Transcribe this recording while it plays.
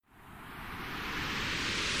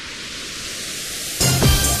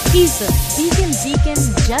He's the Beacon Deacon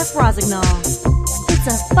Jeff Rosignol. It's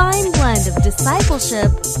a fine blend of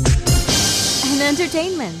discipleship and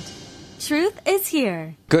entertainment. Truth is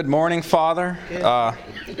here. Good morning, Father.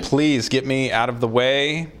 Please get me out of the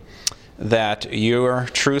way that your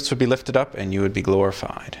truths would be lifted up and you would be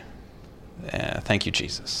glorified. Thank you,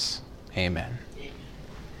 Jesus. Amen.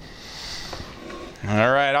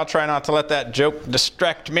 All right, I'll try not to let that joke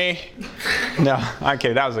distract me. No,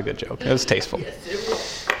 okay, that was a good joke. It was tasteful.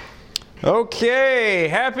 Okay,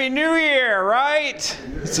 Happy New Year, right?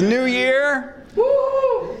 It's a new year.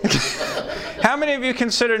 Woo! How many of you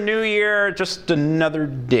consider New Year just another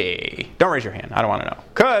day? Don't raise your hand. I don't want to know.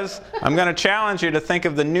 Because I'm going to challenge you to think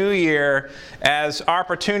of the new year as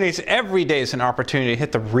opportunities. Every day is an opportunity to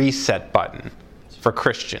hit the reset button for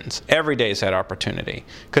Christians. Every day is that opportunity.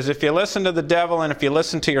 Because if you listen to the devil and if you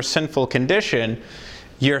listen to your sinful condition,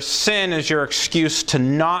 your sin is your excuse to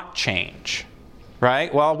not change.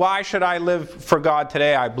 Right? Well, why should I live for God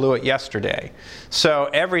today? I blew it yesterday.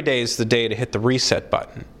 So every day is the day to hit the reset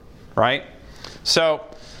button. Right? So,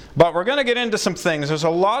 but we're going to get into some things. There's a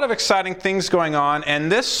lot of exciting things going on.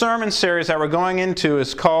 And this sermon series that we're going into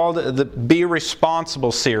is called the Be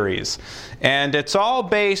Responsible series. And it's all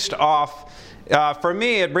based off... for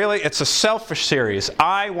me, it's a selfish series.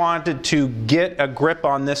 I wanted to get a grip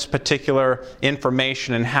on this particular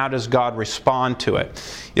information and how does God respond to it.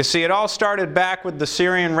 You see, it all started back with the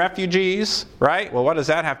Syrian refugees, right? Well, what does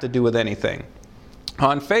that have to do with anything?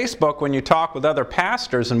 On Facebook, when you talk with other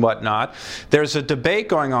pastors and whatnot, there's a debate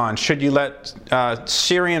going on. Should you let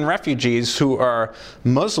Syrian refugees who are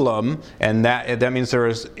Muslim, and that means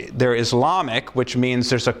they're Islamic, which means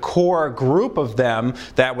there's a core group of them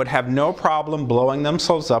that would have no problem blowing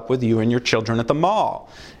themselves up with you and your children at the mall.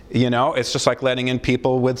 You know, it's just like letting in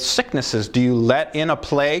people with sicknesses. Do you let in a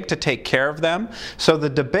plague to take care of them? So the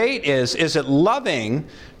debate is it loving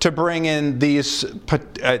to bring in these,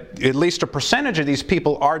 at least a percentage of these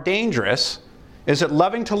people are dangerous? Is it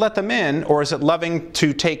loving to let them in, or is it loving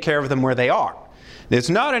to take care of them where they are? It's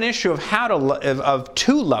not an issue of how to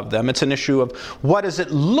love them. It's an issue of what does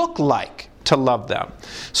it look like to love them.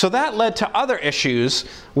 So that led to other issues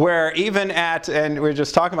where even and we were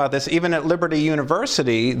just talking about this, even at Liberty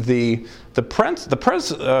University, the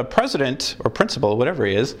president or principal, whatever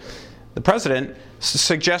he is, the president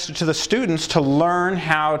suggested to the students to learn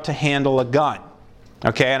how to handle a gun.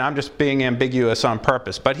 Okay, and I'm just being ambiguous on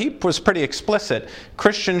purpose. But he was pretty explicit.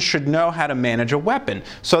 Christians should know how to manage a weapon.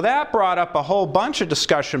 So that brought up a whole bunch of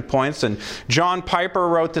discussion points. And John Piper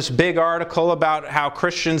wrote this big article about how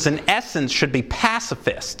Christians in essence should be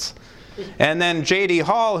pacifists. And then J.D.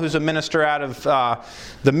 Hall, who's a minister out of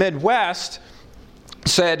the Midwest,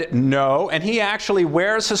 said no. And he actually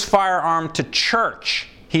wears his firearm to church.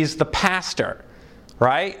 He's the pastor,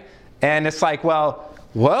 right? And it's like, well,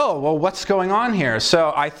 what's going on here?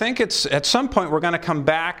 So I think it's at some point we're going to come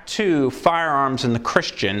back to firearms in the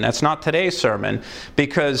Christian. That's not today's sermon,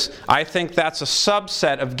 because I think that's a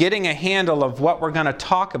subset of getting a handle of what we're going to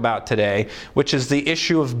talk about today, which is the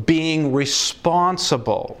issue of being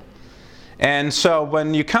responsible. And so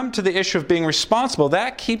when you come to the issue of being responsible,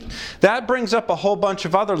 that brings up a whole bunch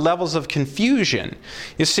of other levels of confusion.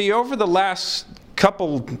 You see, over the last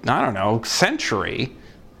century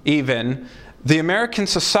even, the American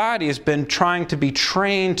society has been trying to be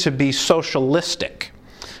trained to be socialistic,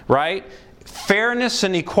 right? Fairness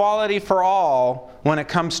and equality for all when it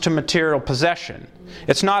comes to material possession.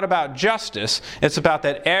 It's not about justice. It's about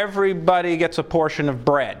that everybody gets a portion of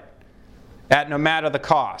bread at no matter the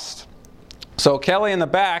cost. So Kelly in the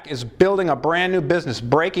back is building a brand new business,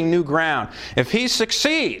 breaking new ground. If he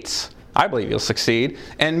succeeds, I believe he'll succeed,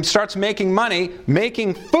 and starts making money,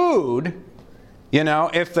 making food. You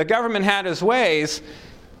know, if the government had his ways,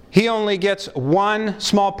 he only gets one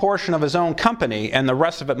small portion of his own company, and the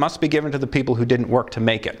rest of it must be given to the people who didn't work to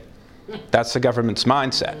make it. That's the government's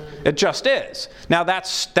mindset. It just is. Now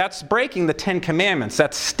that's breaking the 10 Commandments.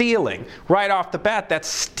 That's stealing. Right off the bat, that's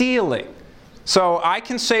stealing. So I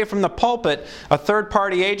can say from the pulpit, a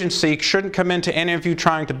third-party agency shouldn't come into any of you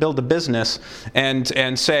trying to build a business and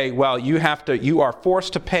say, well, you are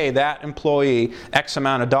forced to pay that employee X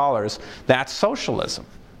amount of dollars. That's socialism.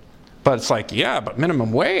 But it's like, yeah, but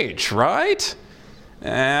minimum wage, right?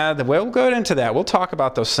 We'll go into that. We'll talk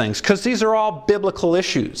about those things because these are all biblical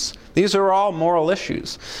issues. These are all moral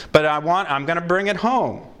issues. But I'm going to bring it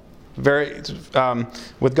home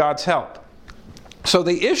with God's help. So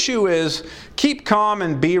the issue is keep calm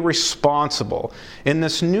and be responsible. In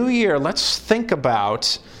this new year, let's think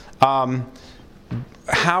about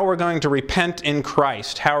how we're going to repent in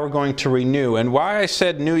Christ, how we're going to renew. And why I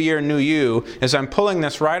said new year, new you, is I'm pulling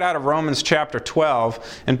this right out of Romans chapter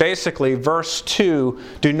 12. And basically, verse 2,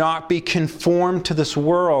 do not be conformed to this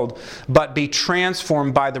world, but be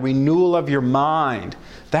transformed by the renewal of your mind.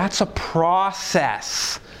 That's a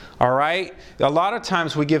process, all right? A lot of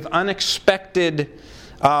times we give unexpected,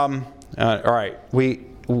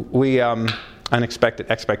 unexpected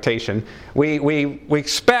expectation. We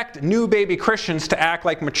expect new baby Christians to act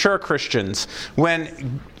like mature Christians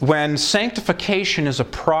when sanctification is a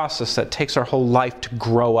process that takes our whole life to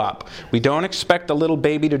grow up. We don't expect a little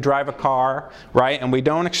baby to drive a car, right? And we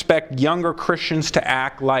don't expect younger Christians to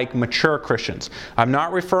act like mature Christians. I'm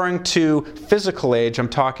not referring to physical age, I'm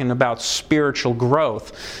talking about spiritual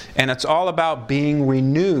growth. And it's all about being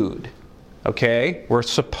renewed. Okay? We're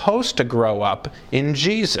supposed to grow up in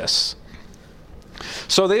Jesus.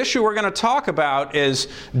 So the issue we're going to talk about is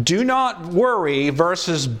do not worry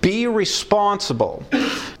versus be responsible.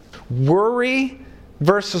 Worry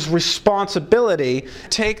versus responsibility.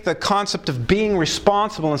 Take the concept of being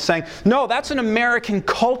responsible and saying, no, that's an American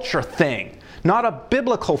culture thing, not a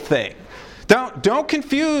biblical thing. Don't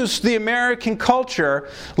confuse the American culture.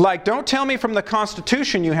 Like, don't tell me from the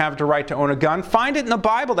Constitution you have the right to own a gun. Find it in the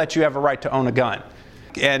Bible that you have a right to own a gun.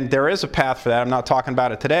 And there is a path for that. I'm not talking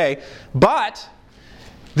about it today. But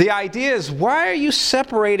the idea is, why are you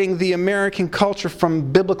separating the American culture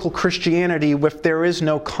from biblical Christianity if there is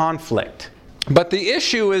no conflict? But the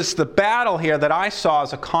issue is, the battle here that I saw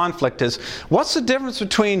as a conflict is, what's the difference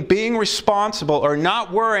between being responsible or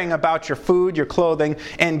not worrying about your food, your clothing,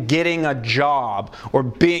 and getting a job, or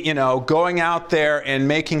going out there and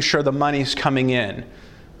making sure the money's coming in?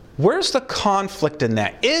 Where's the conflict in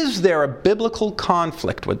that? Is there a biblical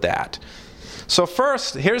conflict with that? So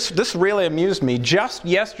first, this really amused me. Just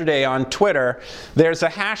yesterday on Twitter, there's a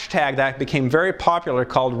hashtag that became very popular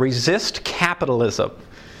called Resist Capitalism.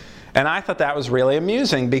 And I thought that was really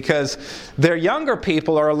amusing because their younger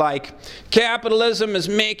people are like, capitalism is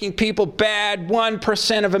making people bad,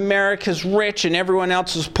 1% of America's rich and everyone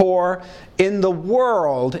else is poor. In the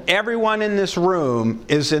world, everyone in this room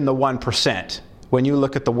is in the 1% when you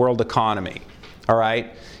look at the world economy. All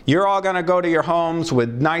right? You're all going to go to your homes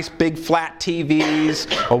with nice big flat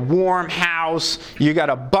TVs, a warm house, you got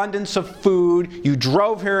abundance of food, you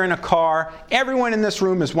drove here in a car. Everyone in this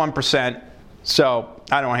room is 1%. So,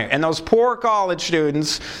 I don't want to hear. And those poor college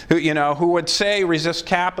students who would say resist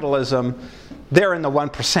capitalism, they're in the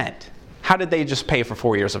 1%. How did they just pay for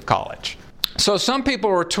 4 years of college? So some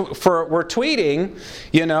people were tweeting,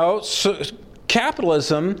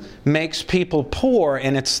 capitalism makes people poor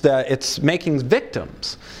and it's making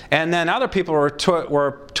victims. And then other people were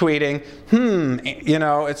tweeting,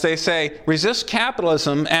 they say, resist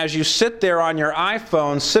capitalism as you sit there on your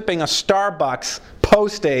iPhone sipping a Starbucks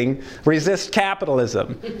posting, resist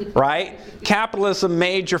capitalism, right? Capitalism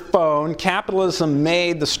made your phone. Capitalism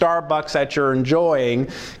made the Starbucks that you're enjoying.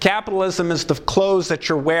 Capitalism is the clothes that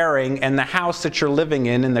you're wearing and the house that you're living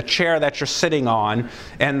in and the chair that you're sitting on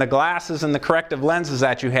and the glasses and the corrective lenses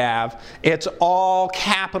that you have. It's all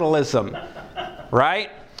capitalism, right?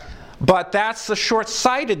 But that's the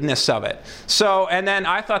short-sightedness of it. So, and then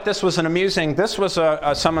I thought this was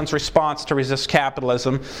someone's response to resist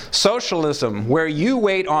capitalism. Socialism, where you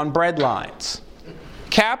wait on bread lines.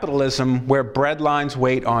 Capitalism, where bread lines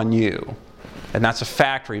wait on you. And that's a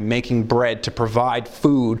factory making bread to provide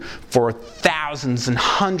food for thousands and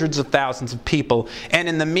hundreds of thousands of people. And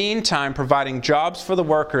in the meantime, providing jobs for the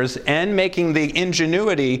workers and making the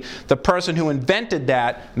ingenuity, the person who invented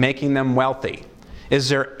that, making them wealthy. Is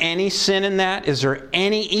there any sin in that? Is there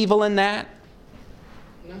any evil in that?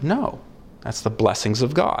 No. That's the blessings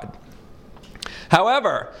of God.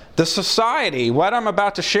 However, the society, what I'm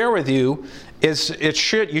about to share with you, is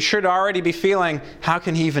you should already be feeling, how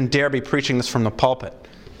can he even dare be preaching this from the pulpit?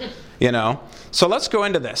 So let's go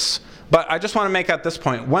into this. But I just want to make out this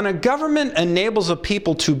point. When a government enables a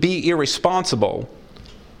people to be irresponsible,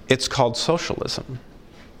 it's called socialism.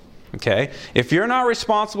 Okay? If you're not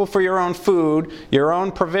responsible for your own food, your own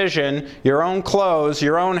provision, your own clothes,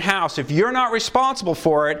 your own house, if you're not responsible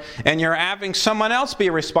for it and you're having someone else be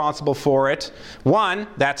responsible for it, one,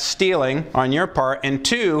 that's stealing on your part, and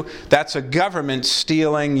two, that's a government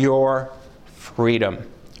stealing your freedom.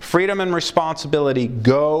 Freedom and responsibility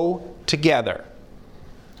go together.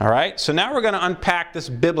 All right? So now we're going to unpack this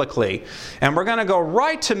biblically. And we're going to go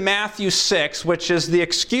right to Matthew 6, which is the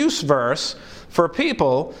excuse verse for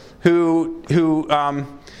people who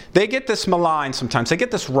they get this maligned sometimes. They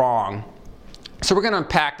get this wrong. So we're going to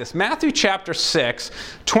unpack this. Matthew chapter 6,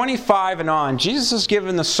 25 and on. Jesus is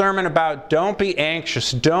giving the sermon about don't be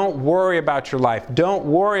anxious. Don't worry about your life. Don't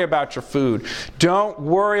worry about your food. Don't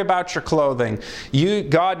worry about your clothing.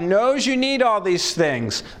 God knows you need all these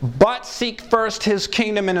things, but seek first His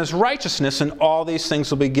kingdom and His righteousness, and all these things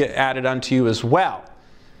will be added unto you as well.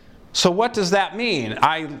 So what does that mean?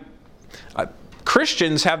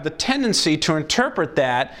 Christians have the tendency to interpret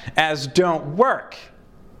that as don't work.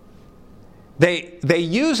 They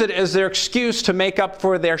use it as their excuse to make up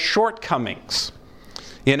for their shortcomings,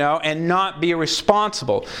 and not be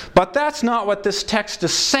responsible. But that's not what this text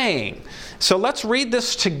is saying. So let's read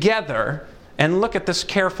this together and look at this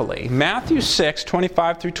carefully. Matthew 6,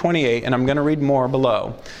 25 through 28, and I'm going to read more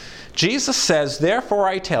below. Jesus says, "Therefore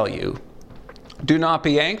I tell you, do not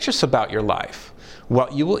be anxious about your life,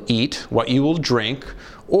 what you will eat, what you will drink,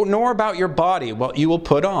 nor about your body, what you will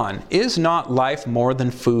put on. Is not life more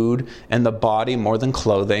than food, and the body more than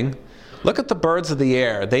clothing? Look at the birds of the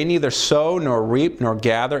air. They neither sow, nor reap, nor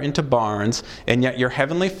gather into barns, and yet your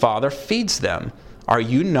heavenly Father feeds them. Are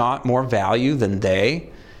you not more value than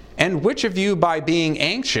they? And which of you, by being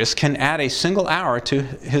anxious, can add a single hour to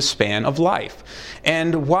his span of life?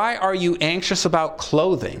 And why are you anxious about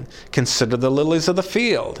clothing? Consider the lilies of the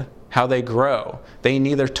field, how they grow. They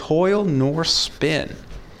neither toil nor spin."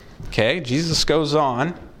 Okay, Jesus goes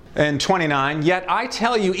on in 29, "Yet I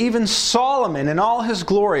tell you, even Solomon in all his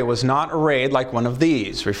glory was not arrayed like one of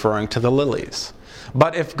these," referring to the lilies.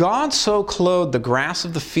 "But if God so clothed the grass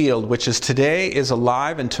of the field, which is today is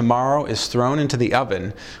alive and tomorrow is thrown into the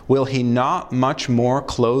oven, will He not much more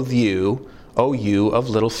clothe you, O you of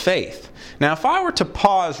little faith?" Now, if I were to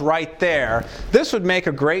pause right there, this would make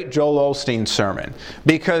a great Joel Osteen sermon,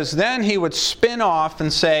 because then he would spin off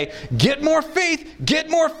and say, get more faith,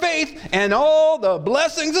 and all the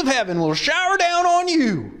blessings of heaven will shower down on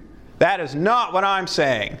you. That is not what I'm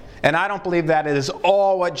saying, and I don't believe that is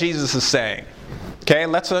all what Jesus is saying. Okay,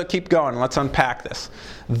 let's keep going. Let's unpack this.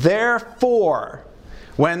 Therefore,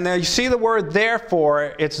 when you see the word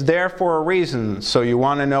therefore, it's there for a reason. So you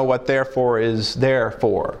want to know what therefore is there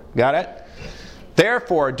for. Got it?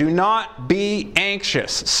 Therefore, do not be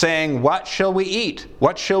anxious, saying, what shall we eat?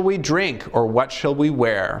 What shall we drink? Or what shall we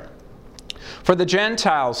wear? For the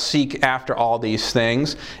Gentiles seek after all these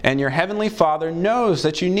things, and your heavenly Father knows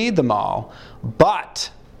that you need them all.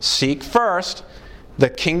 But seek first the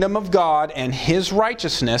kingdom of God and His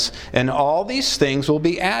righteousness, and all these things will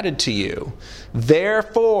be added to you.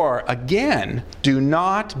 Therefore, again, do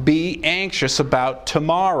not be anxious about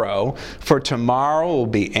tomorrow, for tomorrow will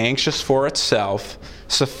be anxious for itself.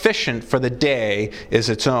 Sufficient for the day is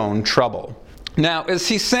its own trouble. Now, is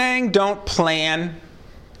he saying don't plan?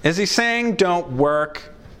 Is he saying don't work?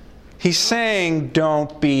 He's saying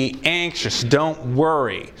don't be anxious, don't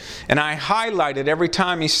worry. And I highlighted every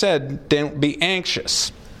time he said don't be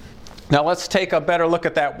anxious. Now let's take a better look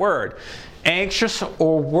at that word. Anxious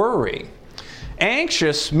or worry.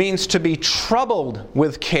 Anxious means to be troubled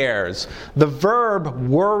with cares. The verb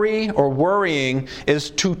worry or worrying is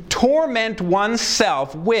to torment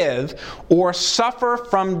oneself with or suffer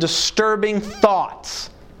from disturbing thoughts.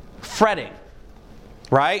 Fretting.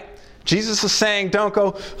 Right? Jesus is saying, don't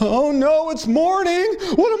go, oh no, it's morning.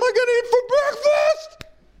 What am I going to eat for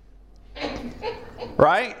breakfast?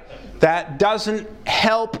 Right? That doesn't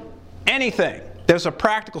help anything. There's a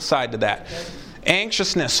practical side to that.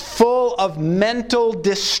 Anxiousness, full of mental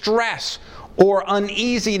distress or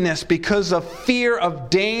uneasiness because of fear of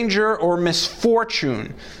danger or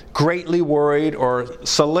misfortune. Greatly worried or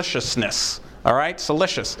solicitousness. All right?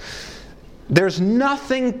 Solicitous. There's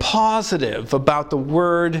nothing positive about the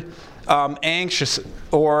word anxious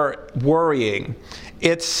or worrying.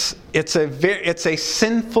 It's a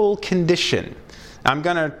sinful condition. I'm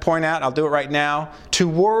going to point out, I'll do it right now, to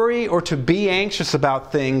worry or to be anxious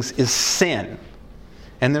about things is sin.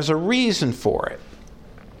 And there's a reason for it.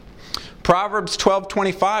 Proverbs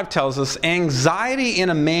 12:25 tells us, anxiety in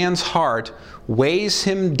a man's heart weighs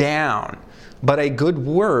him down, but a good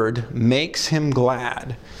word makes him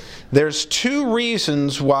glad. There's two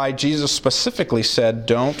reasons why Jesus specifically said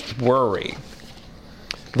don't worry.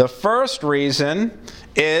 The first reason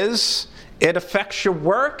is it affects your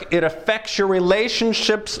work, it affects your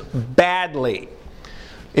relationships badly.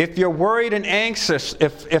 If you're worried and anxious,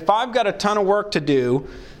 if I've got a ton of work to do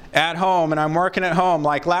at home and I'm working at home,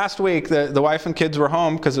 like last week the wife and kids were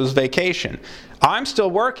home because it was vacation. I'm still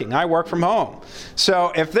working. I work from home.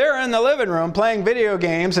 So if they're in the living room playing video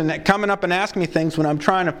games and coming up and asking me things when I'm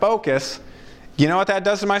trying to focus, you know what that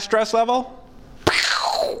does to my stress level?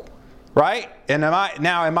 Right? And am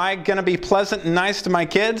I going to be pleasant and nice to my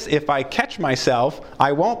kids? If I catch myself,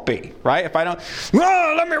 I won't be. Right? If I don't,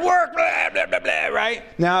 let me work, blah, blah, blah, blah, right?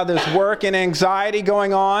 Now there's work and anxiety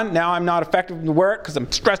going on. Now I'm not effective in work because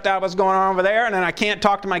I'm stressed out what's going on over there. And then I can't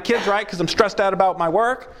talk to my kids, right? Because I'm stressed out about my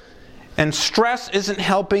work. And stress isn't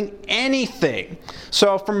helping anything.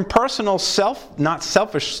 So from personal not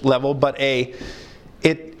selfish level, but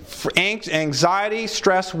anxiety,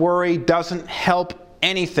 stress, worry doesn't help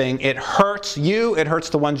anything. It hurts you. It hurts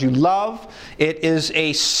the ones you love. It is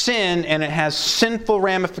a sin, and it has sinful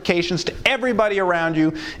ramifications to everybody around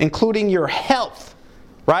you, including your health.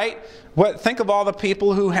 Right? Think of all the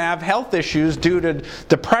people who have health issues due to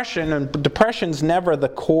depression, and depression's never the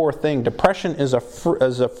core thing. Depression is a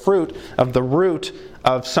fruit of the root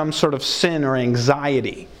of some sort of sin or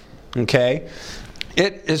anxiety. Okay?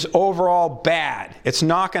 It is overall bad. It's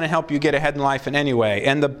not going to help you get ahead in life in any way.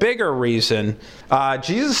 And the bigger reason,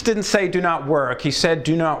 Jesus didn't say do not work. He said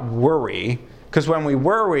do not worry. Because when we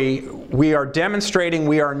worry, we are demonstrating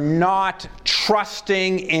we are not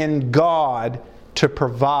trusting in God to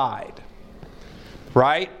provide.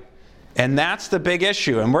 Right? And that's the big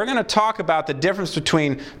issue. And we're going to talk about the difference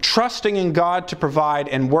between trusting in God to provide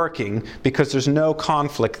and working, because there's no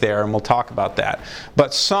conflict there, and we'll talk about that.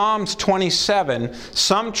 But Psalms 27,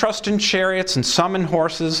 some trust in chariots and some in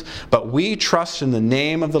horses, but we trust in the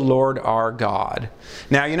name of the Lord our God.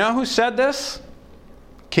 Now, you know who said this?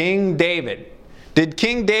 King David. Did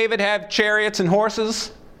King David have chariots and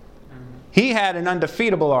horses? He had an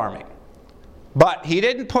undefeatable army. But he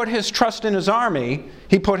didn't put his trust in his army.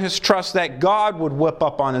 He put his trust that God would whip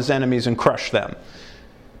up on his enemies and crush them.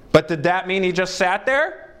 But did that mean he just sat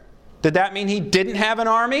there? Did that mean he didn't have an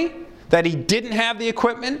army? That he didn't have the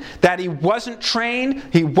equipment? That he wasn't trained?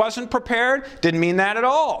 He wasn't prepared? Didn't mean that at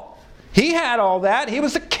all. He had all that. He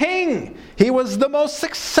was a king. He was the most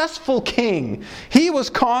successful king. He was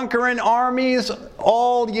conquering armies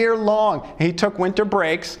all year long. He took winter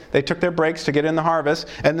breaks. They took their breaks to get in the harvest,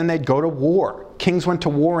 and then they'd go to war. Kings went to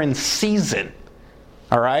war in season.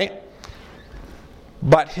 All right?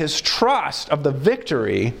 But his trust of the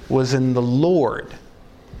victory was in the Lord.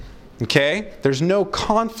 Okay? There's no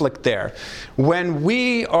conflict there. When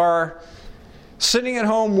we are sitting at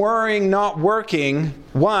home worrying, not working,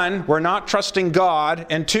 one, we're not trusting God,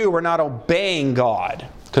 and two, we're not obeying God.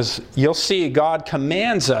 Because you'll see God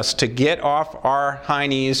commands us to get off our high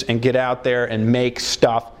knees and get out there and make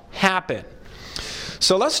stuff happen.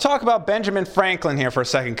 So let's talk about Benjamin Franklin here for a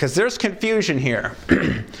second, because there's confusion here.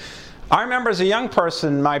 I remember as a young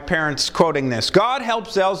person, my parents quoting this, God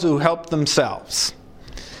helps those who help themselves.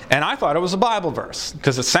 And I thought it was a Bible verse,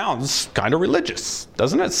 because it sounds kind of religious,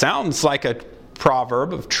 doesn't it? It sounds like a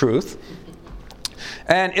proverb of truth.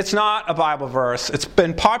 And it's not a Bible verse. It's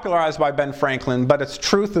been popularized by Ben Franklin, but its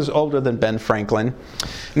truth is older than Ben Franklin.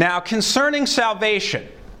 Now, concerning salvation,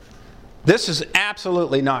 this is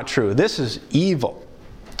absolutely not true. This is evil.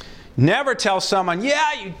 Never tell someone,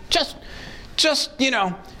 yeah, you just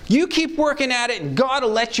you keep working at it and God will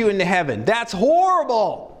let you into heaven. That's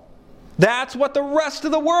horrible. That's what the rest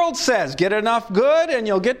of the world says. Get enough good and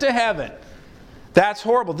you'll get to heaven. That's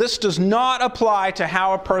horrible. This does not apply to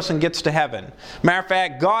how a person gets to heaven. Matter of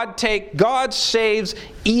fact, God saves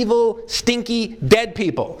evil, stinky, dead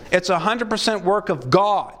people. It's 100% work of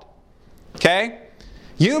God. Okay?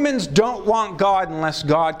 Humans don't want God unless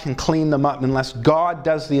God can clean them up, unless God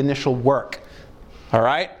does the initial work. All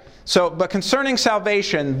right? But concerning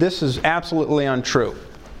salvation, this is absolutely untrue.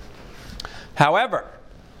 However,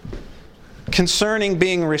 concerning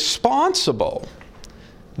being responsible,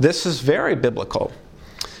 this is very biblical.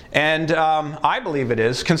 And I believe it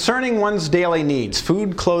is. Concerning one's daily needs,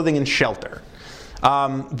 food, clothing, and shelter.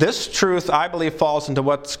 This truth, I believe, falls into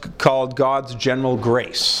what's called God's general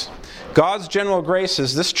grace. God's general grace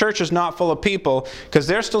is this church is not full of people because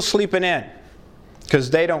they're still sleeping in. Because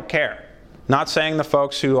they don't care. Not saying the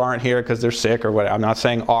folks who aren't here because they're sick or whatever. I'm not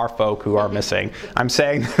saying our folk who are missing. I'm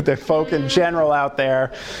saying the folk in general out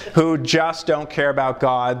there who just don't care about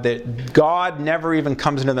God. That God never even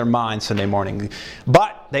comes into their mind Sunday morning.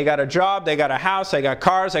 But they got a job, they got a house, they got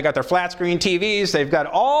cars, they got their flat screen TVs. They've got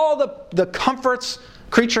all the comforts,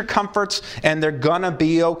 creature comforts, and they're going to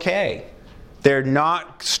be okay. They're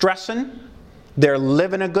not stressing. They're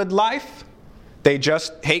living a good life. They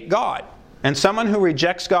just hate God. And someone who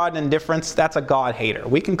rejects God in indifference, that's a God hater.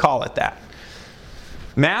 We can call it that.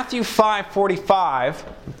 Matthew 5:45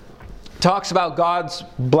 talks about God's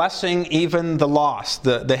blessing even the lost,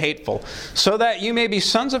 the hateful, so that you may be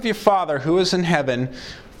sons of your Father who is in heaven,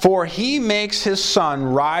 For he makes his sun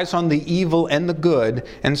rise on the evil and the good,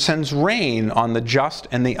 and sends rain on the just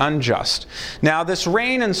and the unjust. Now this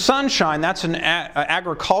rain and sunshine, that's an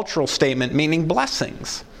agricultural statement meaning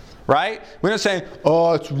blessings. Right? We're not saying,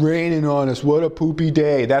 oh, it's raining on us, what a poopy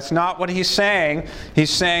day. That's not what he's saying.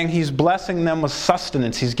 He's saying he's blessing them with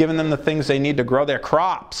sustenance. He's giving them the things they need to grow their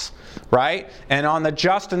crops. Right? And on the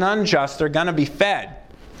just and unjust, they're going to be fed.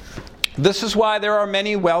 This is why there are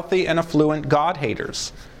many wealthy and affluent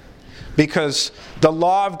God-haters. Because the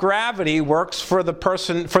law of gravity works for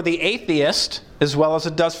the atheist as well as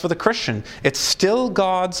it does for the Christian. It's still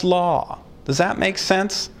God's law. Does that make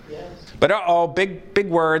sense? Yes. But big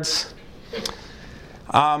words.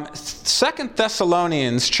 2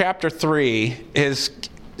 Thessalonians chapter 3 is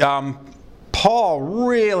Paul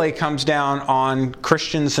really comes down on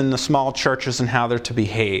Christians in the small churches and how they're to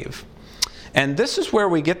behave. And this is where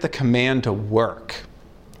we get the command to work.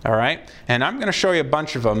 All right? And I'm going to show you a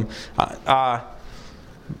bunch of them.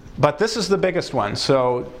 But this is the biggest one.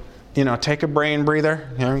 So, take a brain breather.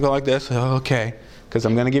 Go like this. Okay. Because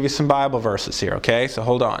I'm going to give you some Bible verses here. Okay? So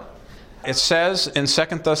hold on. It says in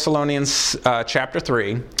 2 Thessalonians chapter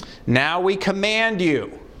 3, now we command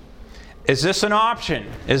you. Is this an option?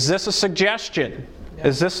 Is this a suggestion? Yeah.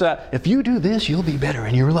 Is this if you do this, you'll be better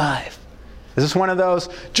in your life? Is this one of those,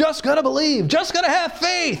 just gotta believe, just gotta have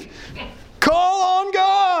faith, call on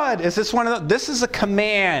God? Is this one of those? This is a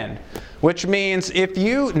command, which means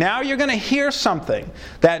now you're going to hear something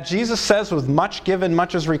that Jesus says, with much given,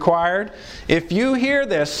 much is required. If you hear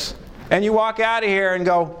this and you walk out of here and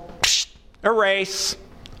go, erase,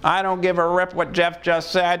 I don't give a rip what Jeff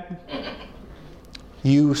just said,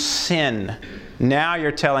 you sin. Now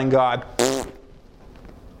you're telling God,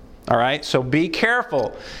 all right? So be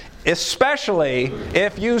careful. Especially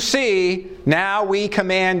if you see, now we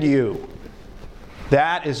command you.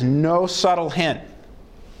 That is no subtle hint.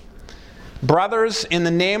 Brothers, in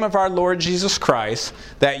the name of our Lord Jesus Christ,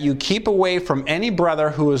 that you keep away from any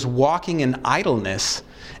brother who is walking in idleness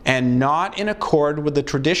and not in accord with the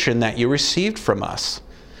tradition that you received from us.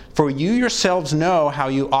 For you yourselves know how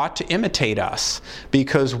you ought to imitate us,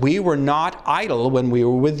 because we were not idle when we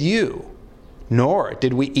were with you. Nor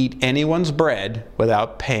did we eat anyone's bread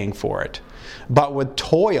without paying for it. But with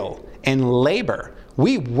toil and labor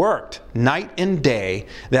we worked night and day,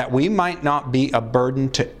 that we might not be a burden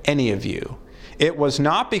to any of you. It was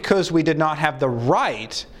not because we did not have the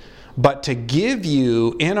right, but to give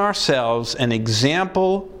you in ourselves an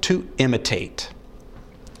example to imitate.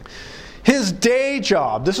 His day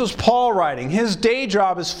job, this is Paul writing, his day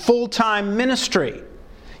job is full-time ministry.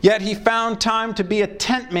 Yet he found time to be a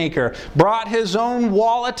tent maker, brought his own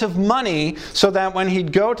wallet of money so that when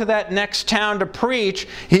he'd go to that next town to preach,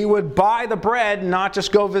 he would buy the bread and not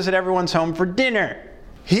just go visit everyone's home for dinner.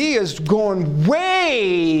 He is going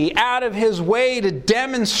way out of his way to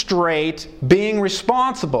demonstrate being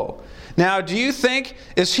responsible. Now, do you think,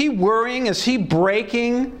 is he worrying, is he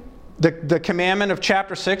breaking the commandment of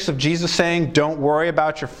chapter 6 of Jesus saying, don't worry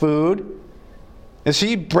about your food? Is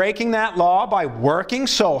he breaking that law by working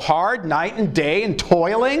so hard night and day and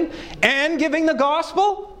toiling and giving the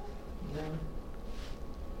gospel? No.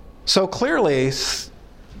 So clearly,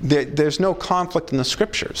 there's no conflict in the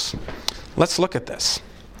Scriptures. Let's look at this.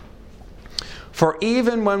 For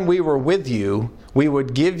even when we were with you, we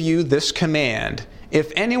would give you this command: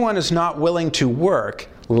 if anyone is not willing to work,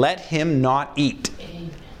 let him not eat.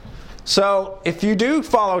 So if you do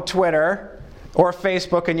follow Twitter or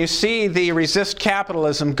Facebook and you see the resist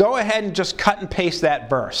capitalism, go ahead and just cut and paste that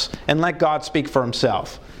verse and let God speak for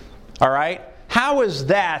himself. All right? How is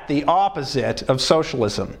that the opposite of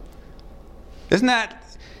socialism? Isn't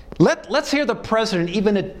that... Let's hear the president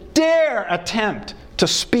even dare attempt to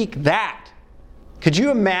speak that. Could you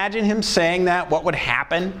imagine him saying that? What would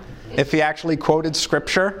happen if he actually quoted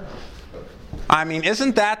Scripture? I mean,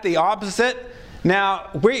 isn't that the opposite? Now,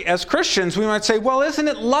 we as Christians, we might say, well, isn't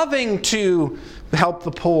it loving to help the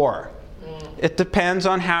poor? It depends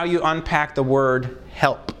on how you unpack the word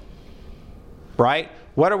help. Right?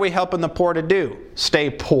 What are we helping the poor to do? Stay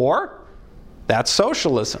poor? That's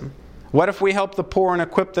socialism. What if we help the poor and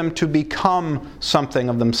equip them to become something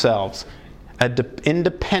of themselves? An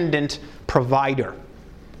independent provider.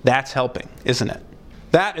 That's helping, isn't it?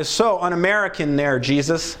 That is so un-American there,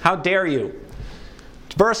 Jesus. How dare you?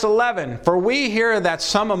 Verse 11, for we hear that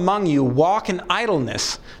some among you walk in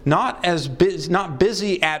idleness, not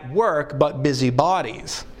busy at work, but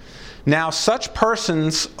busybodies. Now such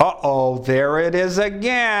persons, there it is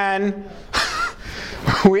again.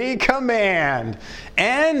 We command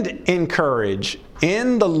and encourage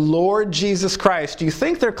in the Lord Jesus Christ. Do you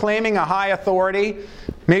think they're claiming a high authority?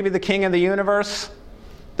 Maybe the King of the universe?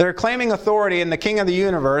 that are claiming authority in the King of the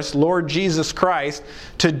universe, Lord Jesus Christ,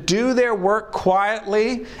 to do their work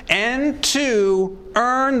quietly and to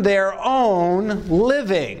earn their own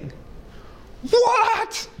living.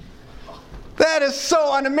 What? That is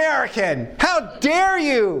so un-American. How dare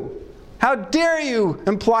you? How dare you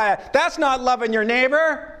imply it? That's not loving your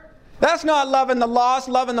neighbor. That's not loving the lost,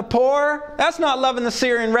 loving the poor. That's not loving the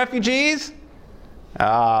Syrian refugees.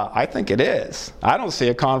 I think it is. I don't see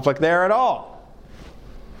a conflict there at all.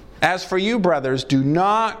 As for you, brothers, do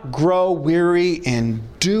not grow weary in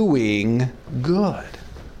doing good.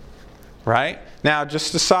 Right? Now,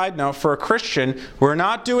 just a side note, for a Christian, we're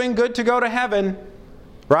not doing good to go to heaven.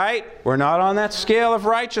 Right? We're not on that scale of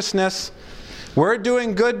righteousness. We're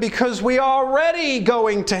doing good because we are already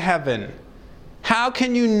going to heaven. How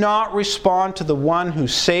can you not respond to the one who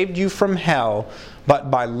saved you from hell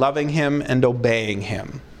but by loving him and obeying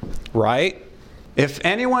him? Right? If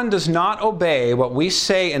anyone does not obey what we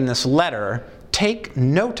say in this letter, take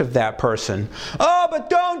note of that person. Oh, but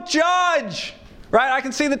don't judge! Right? I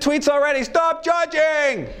can see the tweets already. Stop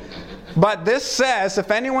judging! But this says,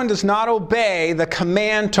 if anyone does not obey the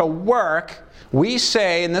command to work, we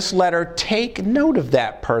say in this letter, take note of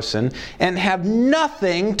that person and have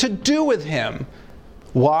nothing to do with him.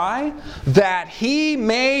 Why? That he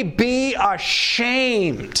may be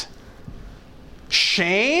ashamed.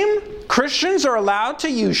 Shame? Christians are allowed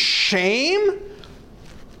to use shame?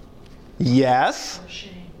 Yes.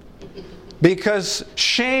 Because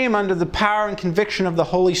shame, under the power and conviction of the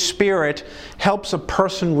Holy Spirit, helps a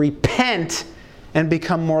person repent and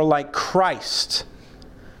become more like Christ.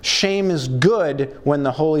 Shame is good when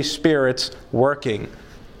the Holy Spirit's working.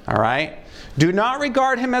 All right? Do not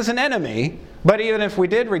regard him as an enemy, but even if we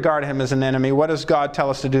did regard him as an enemy, what does God tell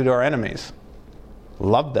us to do to our enemies?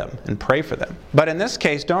 Love them and pray for them. But in this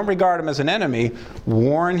case, don't regard him as an enemy.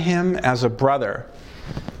 Warn him as a brother.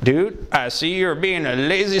 Dude, I see you're being a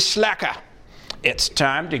lazy slacker. It's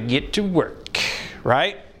time to get to work.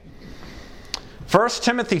 Right? 1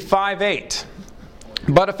 Timothy 5:8.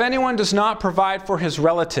 But if anyone does not provide for his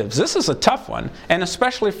relatives, this is a tough one, and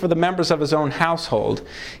especially for the members of his own household,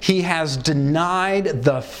 he has denied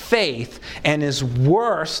the faith and is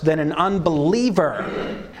worse than an unbeliever.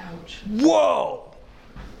 Ouch. Whoa!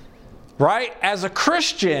 Right? As a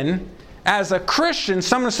Christian,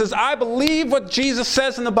 someone says, I believe what Jesus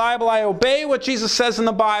says in the Bible, I obey what Jesus says in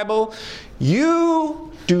the Bible.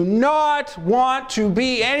 You do not want to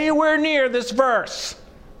be anywhere near this verse.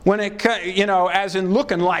 When it, as in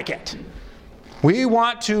looking like it. We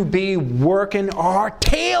want to be working our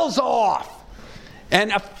tails off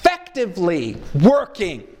and effectively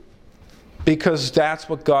working, because that's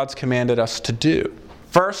what God's commanded us to do.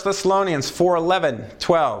 1 Thessalonians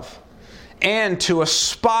 4:11-12. And to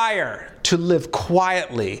aspire to live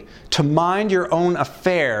quietly, to mind your own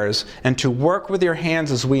affairs, and to work with your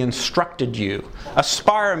hands as we instructed you.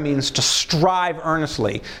 Aspire means to strive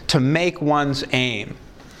earnestly, to make one's aim.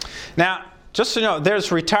 Now, just so you know,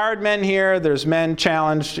 there's retired men here, there's men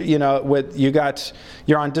challenged,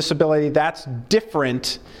 you're on disability. That's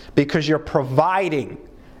different because you're providing.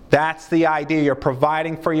 That's the idea. You're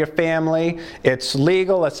providing for your family. It's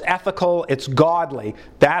legal, it's ethical, it's godly.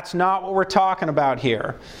 That's not what we're talking about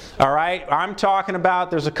here. All right? I'm talking about,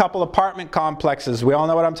 there's a couple apartment complexes. We all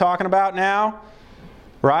know what I'm talking about now?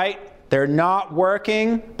 Right? They're not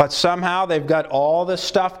working, but somehow they've got all this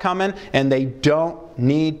stuff coming, and they don't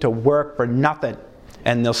need to work for nothing.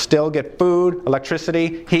 And they'll still get food,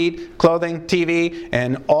 electricity, heat, clothing, TV,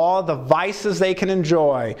 and all the vices they can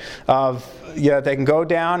enjoy. They can go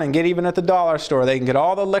down and get, even at the dollar store, they can get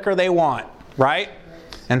all the liquor they want, right?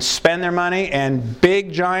 And spend their money, and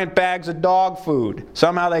big giant bags of dog food.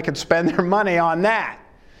 Somehow they can spend their money on that.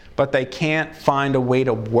 But they can't find a way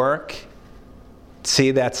to work.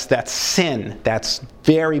 See, that's sin. That's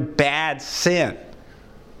very bad sin.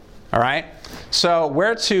 All right? So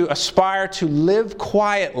we're to aspire to live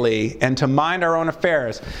quietly and to mind our own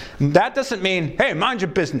affairs. That doesn't mean, hey, mind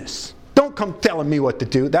your business. Don't come telling me what to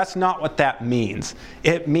do. That's not what that means.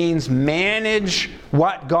 It means manage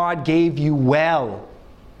what God gave you well.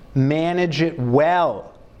 Manage it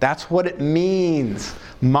well. That's what it means.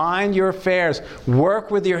 Mind your affairs.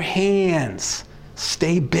 Work with your hands.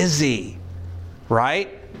 Stay busy.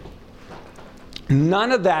 Right?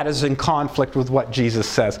 None of that is in conflict with what Jesus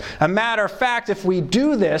says. A matter of fact, if we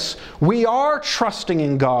do this, we are trusting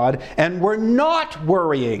in God and we're not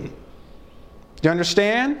worrying. Do you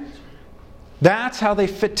understand? That's how they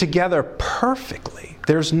fit together perfectly.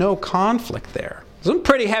 There's no conflict there. Some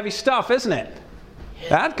pretty heavy stuff, isn't it?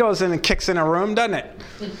 That goes in and kicks in a room, doesn't it?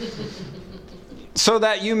 so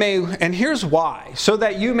that you may, and here's why, so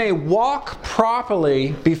that you may walk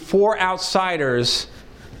properly before outsiders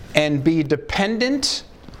and be dependent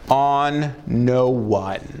on no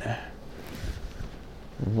one.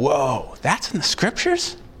 Whoa, that's in the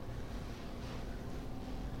scriptures?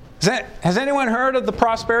 Has anyone heard of the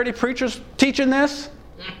prosperity preachers teaching this?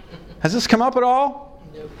 Has this come up at all?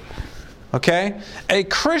 Nope. Okay? A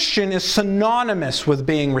Christian is synonymous with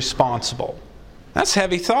being responsible. That's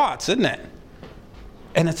heavy thoughts, isn't it?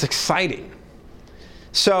 And it's exciting.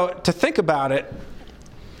 So, to think about it,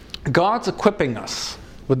 God's equipping us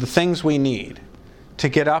with the things we need to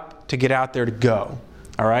get up, to get out there, to go.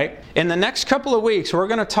 All right? In the next couple of weeks, we're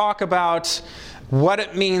going to talk about what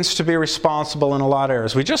it means to be responsible in a lot of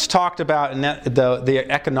areas. We just talked about the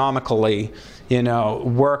economically,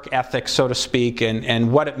 work ethic, so to speak,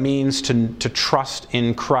 and what it means to trust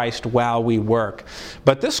in Christ while we work.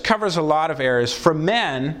 But this covers a lot of areas. For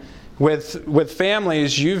men, with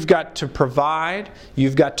families, you've got to provide,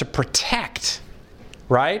 you've got to protect,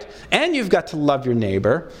 right? And you've got to love your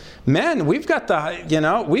neighbor. Men, we've got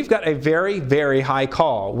a very, very high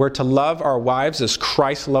call. We're to love our wives as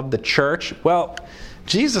Christ loved the church. Well,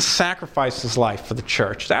 Jesus sacrificed his life for the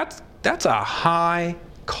church. That's a high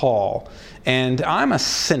call. And I'm a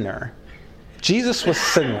sinner. Jesus was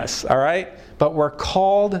sinless, all right? But we're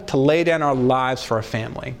called to lay down our lives for a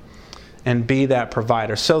family and be that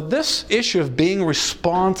provider. So this issue of being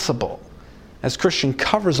responsible as Christian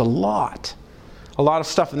covers a lot of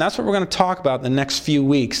stuff. And that's what we're going to talk about in the next few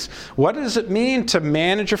weeks. What does it mean to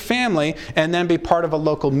manage your family and then be part of a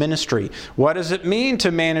local ministry? What does it mean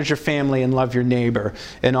to manage your family and love your neighbor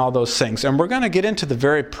and all those things? And we're going to get into the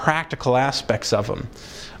very practical aspects of them.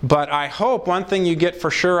 But I hope one thing you get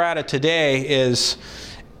for sure out of today is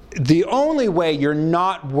the only way you're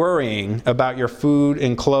not worrying about your food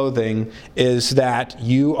and clothing is that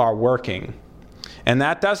you are working. And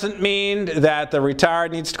that doesn't mean that the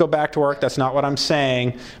retired needs to go back to work. That's not what I'm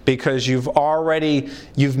saying, because you've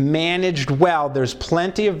managed well. There's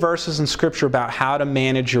plenty of verses in Scripture about how to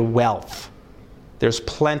manage your wealth. There's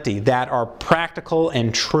plenty that are practical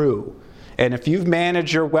and true. And if you've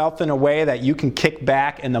managed your wealth in a way that you can kick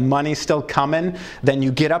back and the money's still coming, then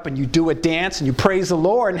you get up and you do a dance and you praise the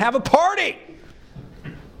Lord and have a party.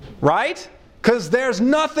 Right? Because there's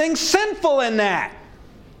nothing sinful in that.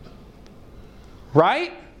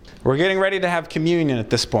 Right? We're getting ready to have communion at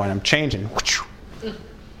this point. I'm changing.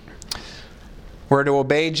 We're to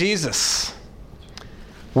obey Jesus.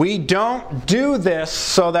 We don't do this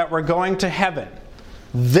so that we're going to heaven.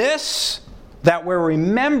 This, that we're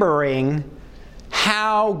remembering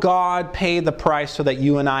how God paid the price so that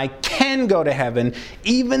you and I can go to heaven,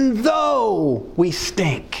 even though we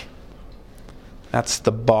stink. That's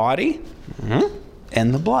the body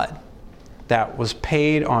and the blood that was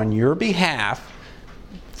paid on your behalf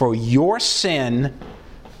for your sin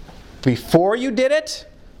before you did it,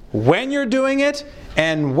 when you're doing it,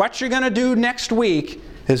 and what you're going to do next week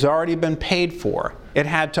has already been paid for. It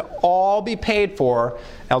had to all be paid for,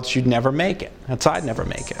 else you'd never make it. Else I'd never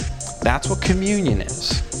make it. That's what communion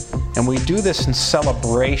is. And we do this in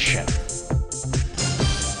celebration.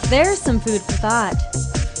 There's some food for thought.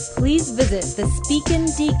 Please visit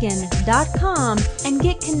thespeakingdeacon.com and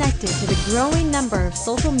get connected to the growing number of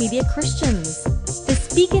social media Christians.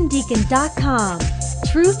 Thespeakingdeacon.com.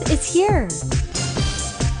 Truth is here.